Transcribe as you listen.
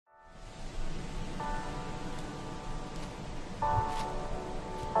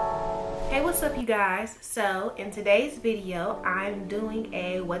Hey, what's up you guys? So in today's video I'm doing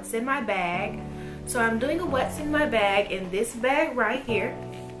a what's in my bag. So I'm doing a what's in my bag in this bag right here.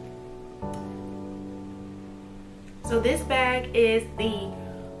 So this bag is the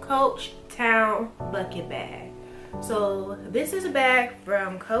Coach Town bucket bag. So this is a bag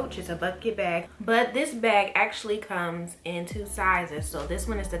from Coach. It's a bucket bag, but this bag actually comes in two sizes. So this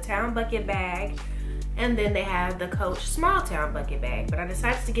one is the Town bucket bag, and then they have the Coach Small Town bucket bag. But I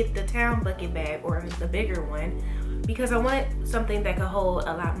decided to get the Town bucket bag, or the bigger one, because I wanted something that could hold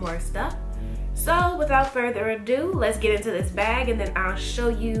a lot more stuff. So without further ado, let's get into this bag, and then I'll show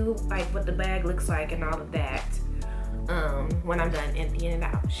you like what the bag looks like and all of that when I'm done emptying it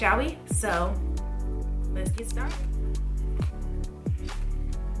out, shall we? So let's get started.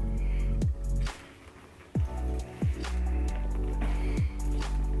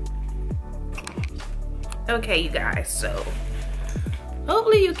 Okay, you guys, so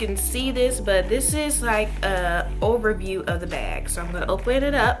hopefully you can see this, but this is like a overview of the bag. So I'm gonna open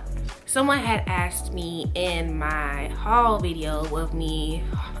it up. Someone had asked me in my haul video with me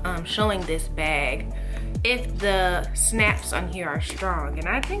showing this bag if the snaps on here are strong, and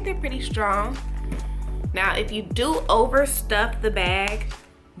I think they're pretty strong. Now if you do overstuff the bag,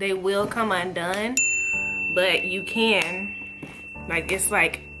 they will come undone, but you can, like, it's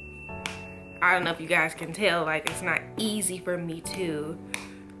like, I don't know if you guys can tell, like it's not easy for me to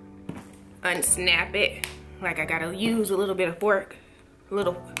unsnap it. Like I gotta use a little bit of fork, a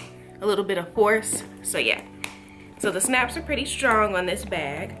little bit of force. So yeah, so the snaps are pretty strong on this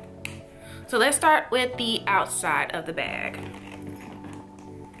bag. So let's start with the outside of the bag.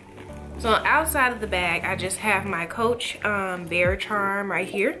 So outside of the bag, I just have my Coach Bear Charm right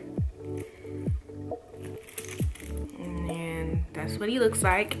here. And that's what he looks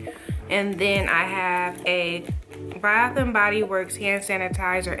like. And then I have a Bath and Body Works hand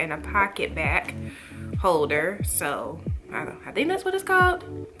sanitizer and a pocket back holder. So I think that's what it's called.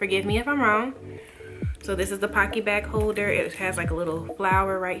 Forgive me if I'm wrong. So this is the pocket back holder. It has like a little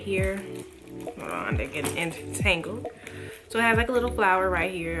flower right here. Hold on, they're getting entangled. So it has like a little flower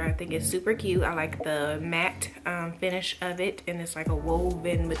right here. I think it's super cute. I like the matte finish of it, and it's like a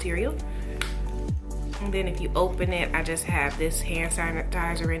woven material. And then if you open it, I just have this hand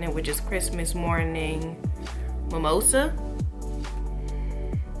sanitizer in it, which is Christmas Morning Mimosa.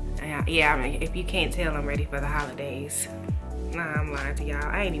 Yeah, I mean, if you can't tell, I'm ready for the holidays. Nah, I'm lying to y'all.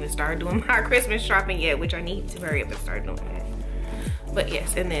 I ain't even started doing my Christmas shopping yet, which I need to hurry up and start doing that. But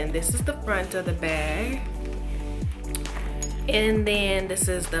yes, and then this is the front of the bag. And then this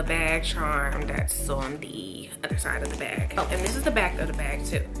is the bag charm that's on the other side of the bag. Oh, and this is the back of the bag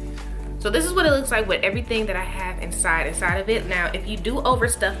too. So this is what it looks like with everything that I have inside of it. Now, if you do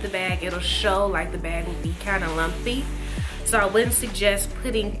overstuff the bag, it'll show like the bag will be kind of lumpy. So I wouldn't suggest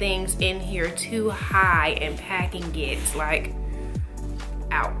putting things in here too high and packing it like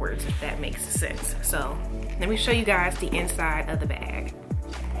outwards, if that makes sense. So let me show you guys the inside of the bag.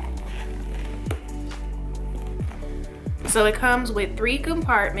 So it comes with 3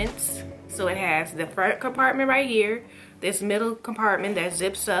 compartments. So it has the front compartment right here, this middle compartment that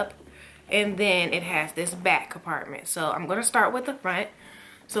zips up, and then it has this back compartment. So I'm gonna start with the front.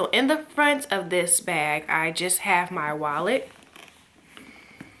 So in the front of this bag, I just have my wallet.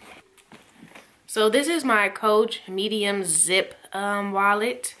 So this is my Coach medium zip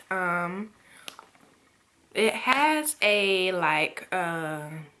wallet. It has a like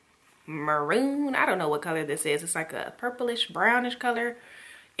maroon, I don't know what color this is. It's like a purplish brownish color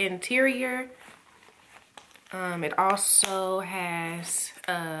interior. It also has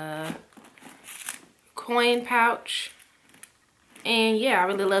a coin pouch, and yeah, I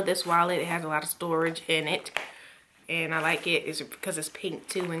really love this wallet. It has a lot of storage in it, and I like it is because it's pink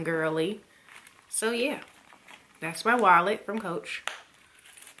too and girly. So yeah, that's my wallet from Coach.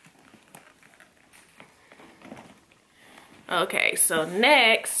 Okay, so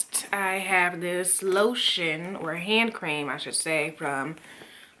next I have this lotion, or hand cream I should say, from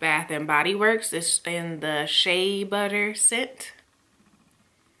Bath and Body Works. This in the Shea Butter scent.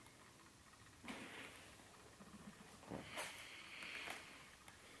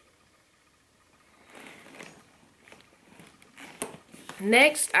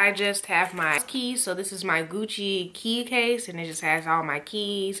 Next, I just have my keys. So this is my Gucci key case, and it just has all my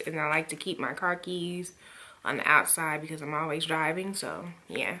keys, and I like to keep my car keys on the outside because I'm always driving, so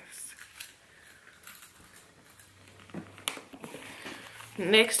yes.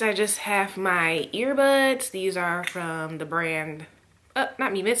 Next, I just have my earbuds. These are from the brand, oh,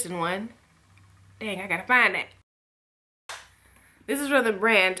 not me missing one. Dang, I gotta find that. This is from the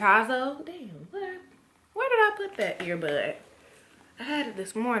brand Tazo. Damn, where did I put that earbud? I had it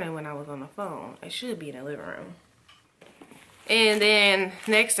this morning when I was on the phone. It should be in the living room. And then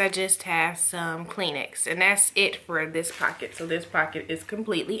next I just have some Kleenex, and that's it for this pocket. So this pocket is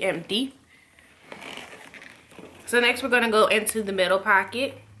completely empty. So next we're gonna go into the middle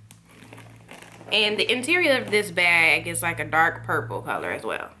pocket. And the interior of this bag is like a dark purple color as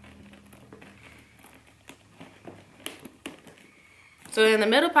well. So in the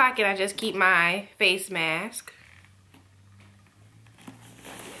middle pocket, I just keep my face mask.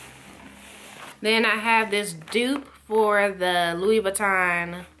 Then I have this dupe for the Louis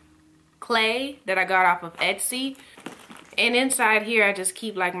Vuitton clay that I got off of Etsy. And inside here, I just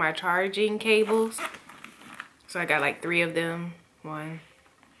keep like my charging cables. So I got like 3 of them. 1,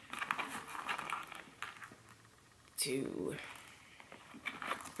 2,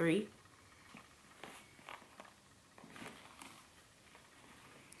 3.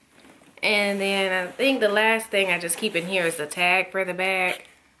 And then I think the last thing I just keep in here is the tag for the bag.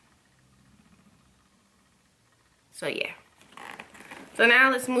 So yeah. So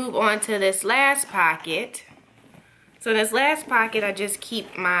now let's move on to this last pocket. So in this last pocket, I just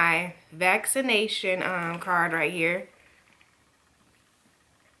keep my vaccination card right here.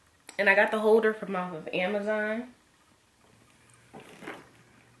 And I got the holder from off of Amazon.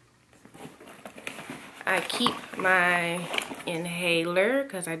 I keep my inhaler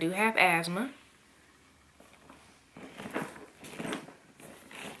because I do have asthma.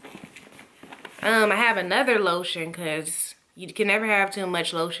 I have another lotion because you can never have too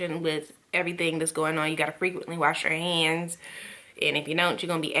much lotion with everything that's going on. You got to frequently wash your hands. And if you don't, you're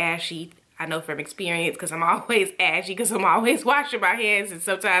going to be ashy. I know from experience because I'm always ashy because I'm always washing my hands. And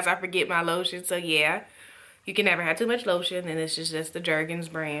sometimes I forget my lotion. So yeah, you can never have too much lotion. And this is just the Jergens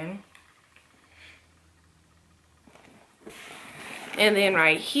brand. And then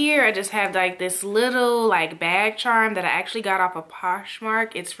right here, I just have like this little like bag charm that I actually got off of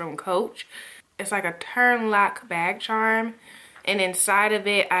Poshmark. It's from Coach. It's like a turn lock bag charm. And inside of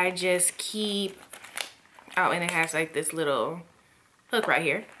it, I just keep, oh, and it has like this little hook right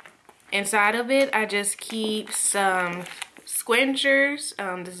here. Inside of it, I just keep some Squenchers.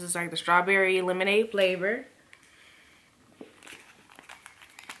 This is like the strawberry lemonade flavor.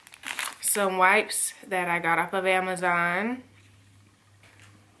 Some wipes that I got off of Amazon.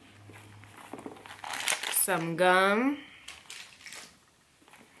 Some gum.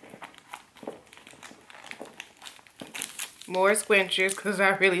 More Squenchers because I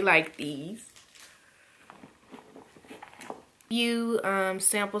really like these. Few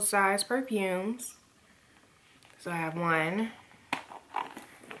sample size perfumes. So I have 1,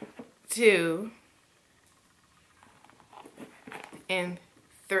 2, and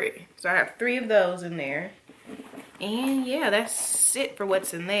 3. So I have 3 of those in there. And yeah, that's it for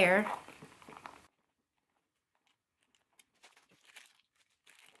what's in there.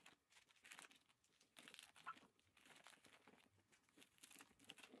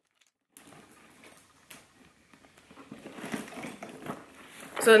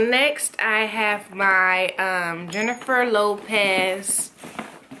 So next I have my Jennifer Lopez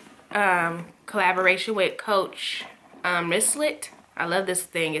collaboration with Coach wristlet. I love this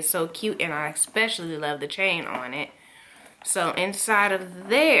thing. It's so cute, and I especially love the chain on it. So inside of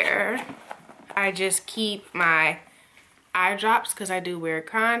there, I just keep my eye drops because I do wear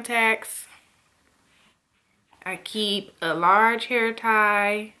contacts. I keep a large hair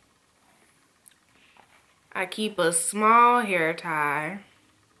tie. I keep a small hair tie.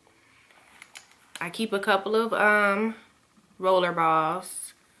 I keep a couple of roller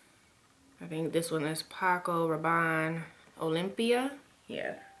balls. I think this one is Paco Rabanne Olympia.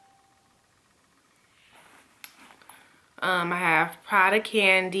 Yeah. I have Prada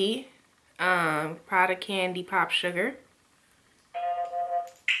Candy. Prada Candy Pop Sugar.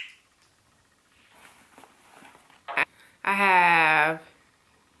 I have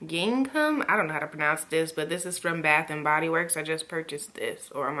Gingham. I don't know how to pronounce this, but this is from Bath and Body Works. I just purchased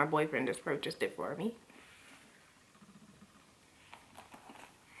this, or my boyfriend just purchased it for me.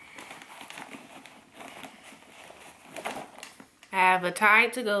 I have a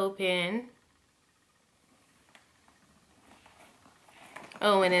Tide to Go pen.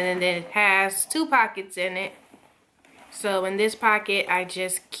 Oh, and then it has 2 pockets in it. So in this pocket, I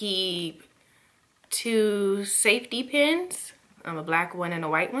just keep 2 safety pins. A black one and a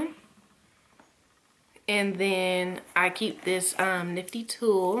white one. And then I keep this nifty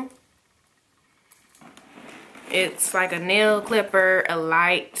tool. It's like a nail clipper, a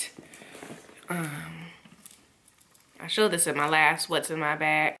light. I showed this in my last What's in My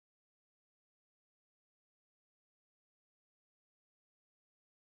Bag.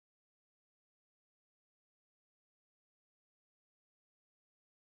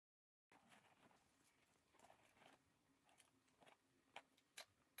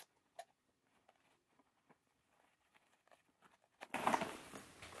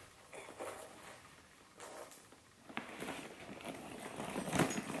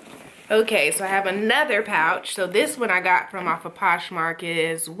 Okay, so I have another pouch. So this one I got from off of Poshmark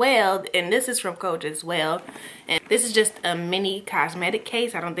as well, and this is from Coach as well. And this is just a mini cosmetic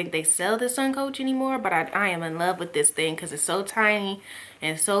case. I don't think they sell this on Coach anymore, but I am in love with this thing because it's so tiny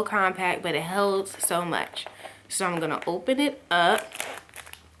and so compact, but it holds so much. So I'm gonna open it up.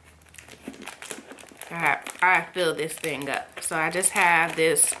 I fill this thing up. So I just have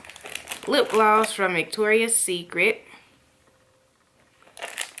this lip gloss from Victoria's Secret.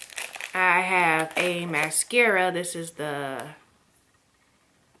 I have a mascara. This is the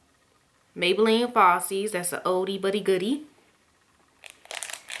Maybelline Falsies. That's an oldie buddy goodie.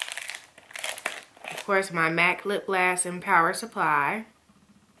 Of course, my MAC Lip Glass and Power Supply.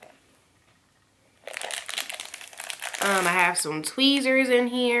 I have some tweezers in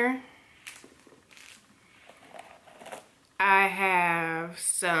here. I have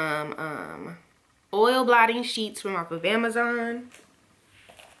some oil blotting sheets from off of Amazon.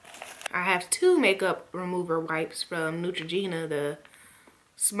 I have 2 makeup remover wipes from Neutrogena, the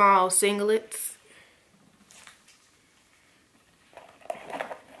small singlets.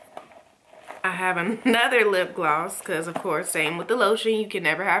 I have another lip gloss because, of course, same with the lotion. You can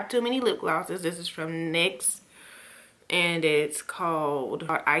never have too many lip glosses. This is from NYX and it's called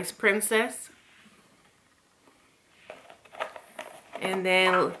Ice Princess. And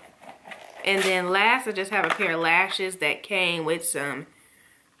then last, I just have a pair of lashes that came with some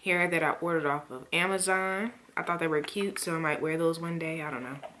hair that I ordered off of Amazon. I thought they were cute, so I might wear those one day. I don't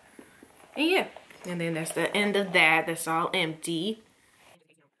know. And yeah, and then that's the end of that. That's all empty.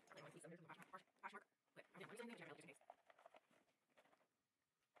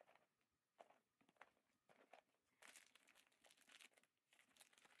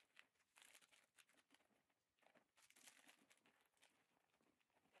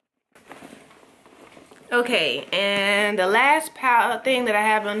 Okay, and the last thing that I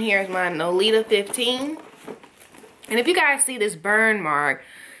have on here is my Nolita 15. And if you guys see this burn mark,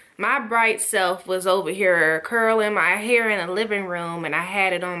 my bright self was over here curling my hair in the living room, and I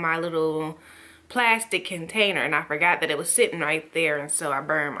had it on my little plastic container, and I forgot that it was sitting right there, and so I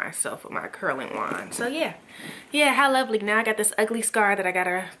burned myself with my curling wand. So yeah, how lovely. Now I got this ugly scar that I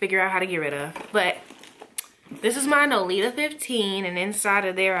gotta figure out how to get rid of. But this is my Nolita 15, and inside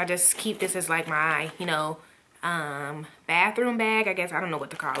of there I just keep this as like my, you know, bathroom bag, I guess. I don't know what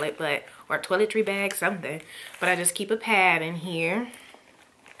to call it, but, or toiletry bag, something. But I just keep a pad in here.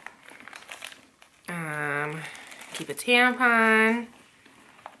 Keep a tampon,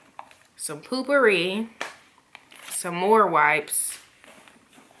 some Poo-Pourri, some more wipes,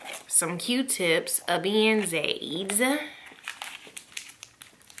 some Q-tips, a Band-Aids,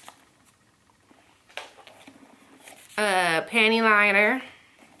 a panty liner,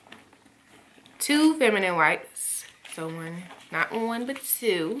 2 feminine wipes, so one, not one but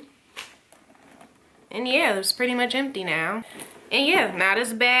 2, and yeah, it's pretty much empty now. And yeah, now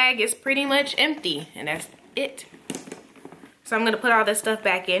this bag is pretty much empty, and that's it. So I'm gonna put all this stuff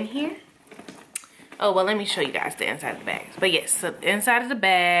back in here. Oh, well, let me show you guys the inside of the bag. But yes, so the inside of the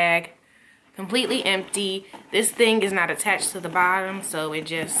bag, completely empty. This thing is not attached to the bottom, so it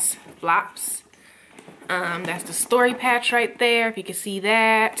just flops. That's the story patch right there, if you can see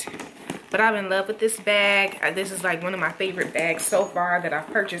that. But I'm in love with this bag. This is like one of my favorite bags so far that I've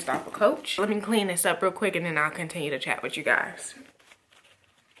purchased off of Coach. Let me clean this up real quick and then I'll continue to chat with you guys.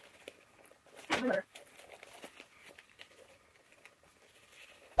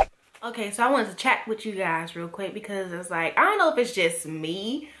 Okay, so I wanted to chat with you guys real quick because it's like, I don't know if it's just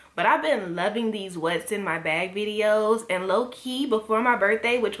me, but I've been loving these what's in my bag videos. And low-key, before my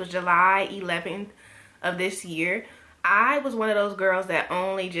birthday, which was July 11th of this year, I was one of those girls that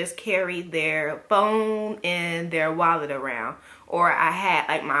only just carried their phone and their wallet around. Or I had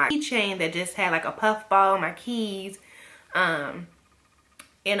like my keychain that just had like a puff ball, my keys, and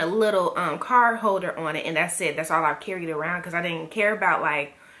a little card holder on it, and that's it. That's all I carried around because I didn't care about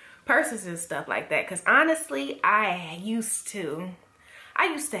like purses and stuff like that. Because honestly, I used to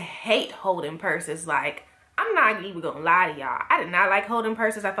hate holding purses. Like, I'm not even gonna lie to y'all, I did not like holding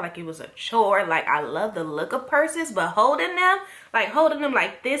purses. I felt like it was a chore. Like, I love the look of purses, but holding them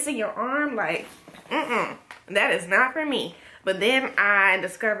like this in your arm, like, that is not for me. But then I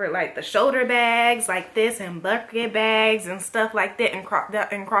discovered like the shoulder bags like this and bucket bags and stuff like that, and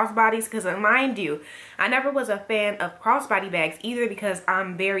crossbodies. Because mind you, I never was a fan of crossbody bags either because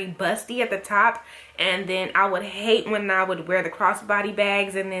I'm very busty at the top, and then I would hate when I would wear the crossbody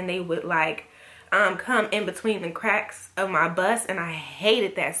bags and then they would like come in between the cracks of my bust, and I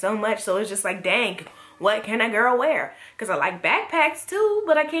hated that so much. So it's just like, dang, what can a girl wear? Because I like backpacks too,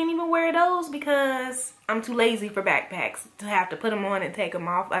 but I can't even wear those because I'm too lazy for backpacks to have to put them on and take them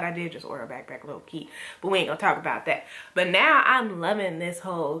off. But I did just order a backpack, low key, but we ain't gonna talk about that. But now I'm loving this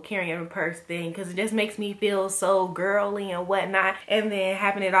whole carrying a purse thing because it just makes me feel so girly and whatnot. And then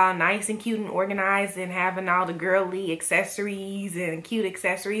having it all nice and cute and organized and having all the girly accessories and cute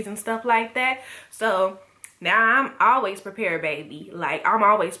accessories and stuff like that. So now I'm always prepared, baby. Like, I'm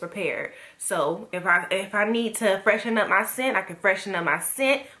always prepared. So if I need to freshen up my scent, I can freshen up my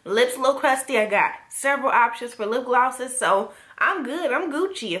scent. Lips a little crusty, I got several options for lip glosses. So I'm good. I'm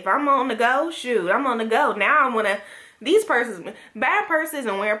Gucci. If I'm on the go, shoot, I'm on the go. Now I want to, these purses, bad purses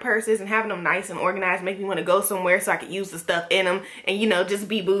and wear purses and having them nice and organized make me want to go somewhere so I can use the stuff in them and, you know, just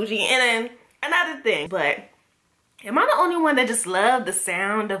be bougie. And then another thing, but am I the only one that just love the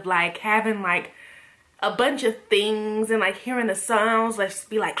sound of like having like a bunch of things and like hearing the sounds, let's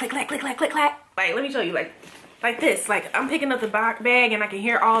be like click, clack, click, clack, click, clack. Like, let me show you, like this. Like, I'm picking up the bag and I can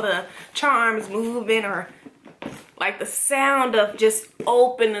hear all the charms moving, or like the sound of just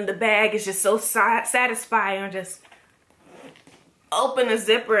opening the bag is just so satisfying. Or just open the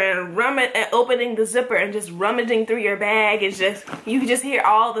zipper and opening the zipper and just rummaging through your bag is just, you can just hear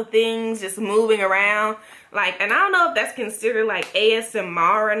all the things just moving around. Like, and I don't know if that's considered like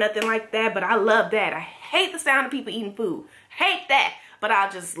ASMR or nothing like that, but I love that. I hate the sound of people eating food. Hate that. But I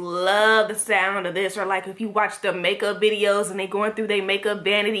just love the sound of this. Or like if you watch the makeup videos and they going through their makeup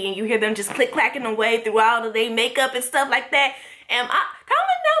vanity and you hear them just click-clacking away through all of their makeup and stuff like that. And comment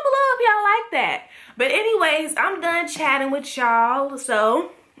down below if y'all like that. But anyways, I'm done chatting with y'all.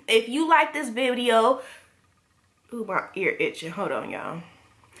 So if you like this video, ooh, my ear itching. Hold on, y'all.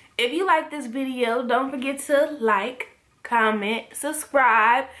 If you like this video, don't forget to like, comment,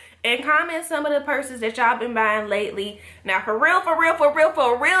 subscribe, and comment some of the purses that y'all been buying lately. Now, for real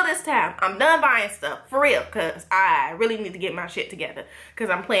this time, I'm done buying stuff. For real, because I really need to get my shit together because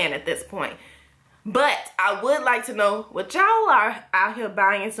I'm playing at this point. But I would like to know what y'all are out here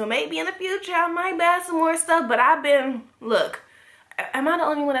buying. So maybe in the future, I might buy some more stuff. But I've been, look, am I the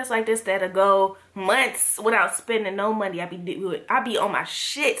only one that's like this, that'll go months without spending no money? I be on my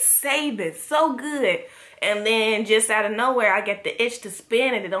shit saving so good, and then just out of nowhere I get the itch to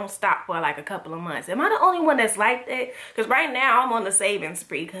spend and it don't stop for like a couple of months. Am I the only one that's like that? Because right now I'm on the saving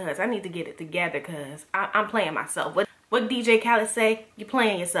spree because I need to get it together because I'm playing myself. What DJ Khaled say? You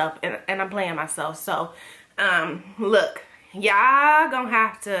playing yourself, and I'm playing myself. So look, y'all gonna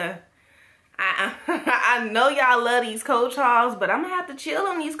have to, I know y'all love these Coach hauls, but I'm gonna have to chill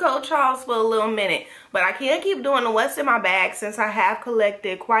on these Coach hauls for a little minute. But I can't keep doing the what's in my bag since I have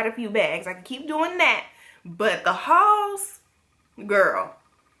collected quite a few bags. I can keep doing that. But the hauls, girl,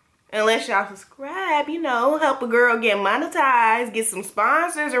 unless y'all subscribe, you know, help a girl get monetized, get some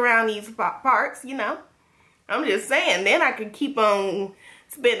sponsors around these parts, you know. I'm just saying, then I could keep on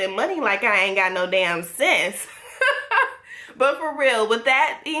spending money like I ain't got no damn sense. But for real, with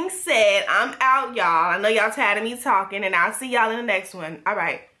that being said, I'm out, y'all. I know y'all tired of me talking, and I'll see y'all in the next one. All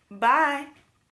right, bye.